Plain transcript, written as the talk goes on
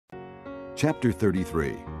Chapter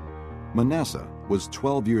 33. Manasseh was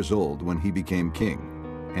 12 years old when he became king,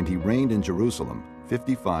 and he reigned in Jerusalem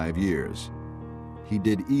 55 years. He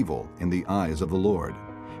did evil in the eyes of the Lord,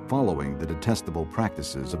 following the detestable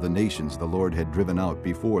practices of the nations the Lord had driven out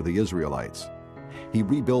before the Israelites. He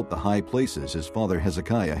rebuilt the high places his father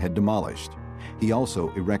Hezekiah had demolished. He also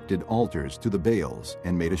erected altars to the Baals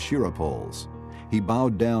and made Asherah poles. He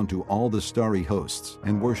bowed down to all the starry hosts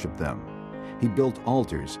and worshipped them. He built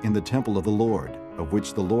altars in the temple of the Lord, of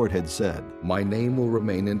which the Lord had said, "My name will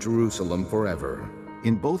remain in Jerusalem forever."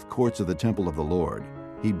 In both courts of the temple of the Lord,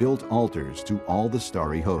 he built altars to all the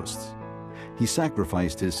starry hosts. He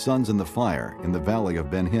sacrificed his sons in the fire in the valley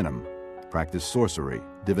of Ben-Hinnom, practiced sorcery,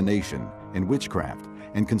 divination, and witchcraft,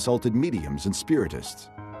 and consulted mediums and spiritists.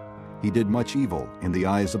 He did much evil in the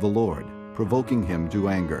eyes of the Lord, provoking him to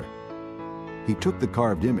anger. He took the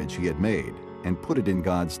carved image he had made and put it in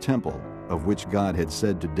God's temple, of which God had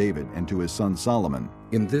said to David and to his son Solomon,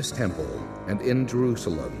 "In this temple and in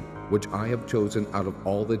Jerusalem, which I have chosen out of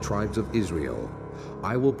all the tribes of Israel,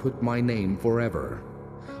 I will put my name forever.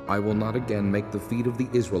 I will not again make the feet of the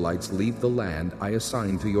Israelites leave the land I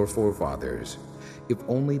assigned to your forefathers, if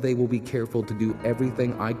only they will be careful to do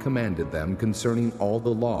everything I commanded them concerning all the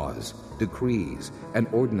laws, decrees, and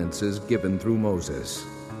ordinances given through Moses."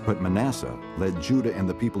 But Manasseh led Judah and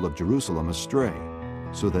the people of Jerusalem astray,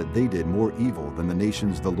 so that they did more evil than the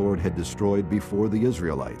nations the Lord had destroyed before the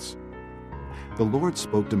Israelites. The Lord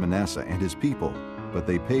spoke to Manasseh and his people, but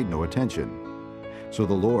they paid no attention. So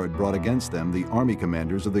the Lord brought against them the army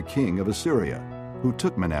commanders of the king of Assyria, who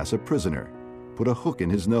took Manasseh prisoner, put a hook in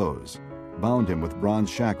his nose, bound him with bronze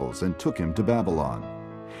shackles, and took him to Babylon.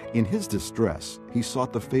 In his distress he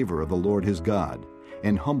sought the favor of the Lord his God,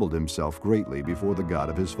 and humbled himself greatly before the God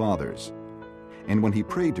of his fathers. And when he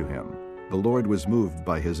prayed to him, the Lord was moved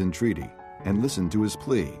by his entreaty, and listened to his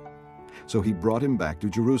plea. So he brought him back to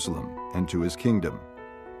Jerusalem and to his kingdom.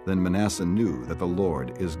 Then Manasseh knew that the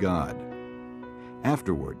Lord is God.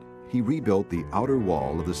 Afterward, he rebuilt the outer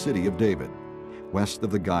wall of the city of David, west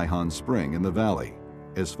of the Gihon spring in the valley,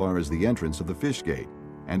 as far as the entrance of the fish gate,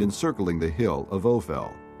 and encircling the hill of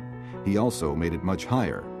Ophel. He also made it much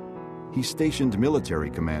higher. He stationed military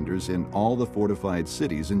commanders in all the fortified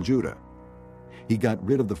cities in Judah. He got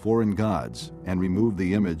rid of the foreign gods and removed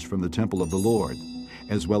the image from the temple of the Lord,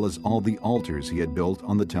 as well as all the altars he had built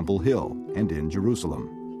on the temple hill and in Jerusalem.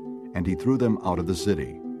 And he threw them out of the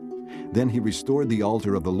city. Then he restored the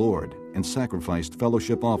altar of the Lord and sacrificed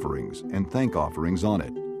fellowship offerings and thank offerings on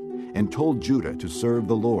it, and told Judah to serve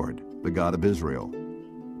the Lord, the God of Israel.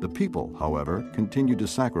 The people, however, continued to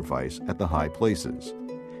sacrifice at the high places,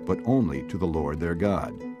 but only to the Lord their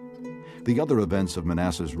God. The other events of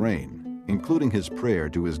Manasseh's reign, including his prayer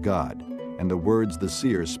to his God and the words the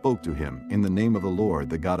seers spoke to him in the name of the Lord,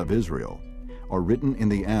 the God of Israel, are written in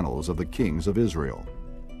the annals of the kings of Israel.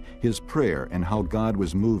 His prayer and how God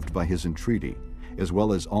was moved by his entreaty, as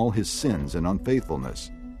well as all his sins and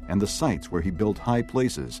unfaithfulness, and the sites where he built high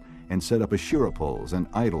places and set up Asherah poles and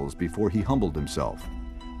idols before he humbled himself,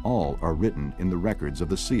 all are written in the records of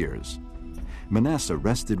the seers. Manasseh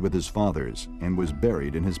rested with his fathers and was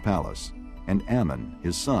buried in his palace, and Amon,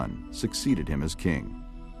 his son, succeeded him as king.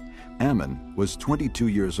 Amon was 22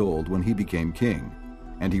 years old when he became king,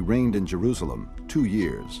 and he reigned in Jerusalem 2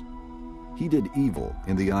 years. He did evil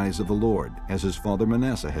in the eyes of the Lord, as his father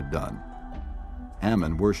Manasseh had done.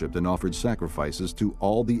 Amon worshipped and offered sacrifices to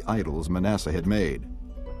all the idols Manasseh had made.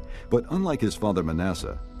 But unlike his father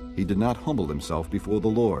Manasseh, he did not humble himself before the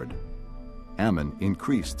Lord. Amon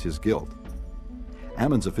increased his guilt.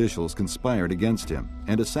 Ammon's officials conspired against him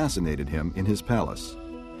and assassinated him in his palace.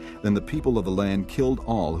 Then the people of the land killed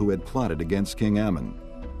all who had plotted against King Ammon,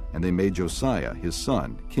 and they made Josiah, his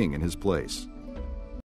son, king in his place.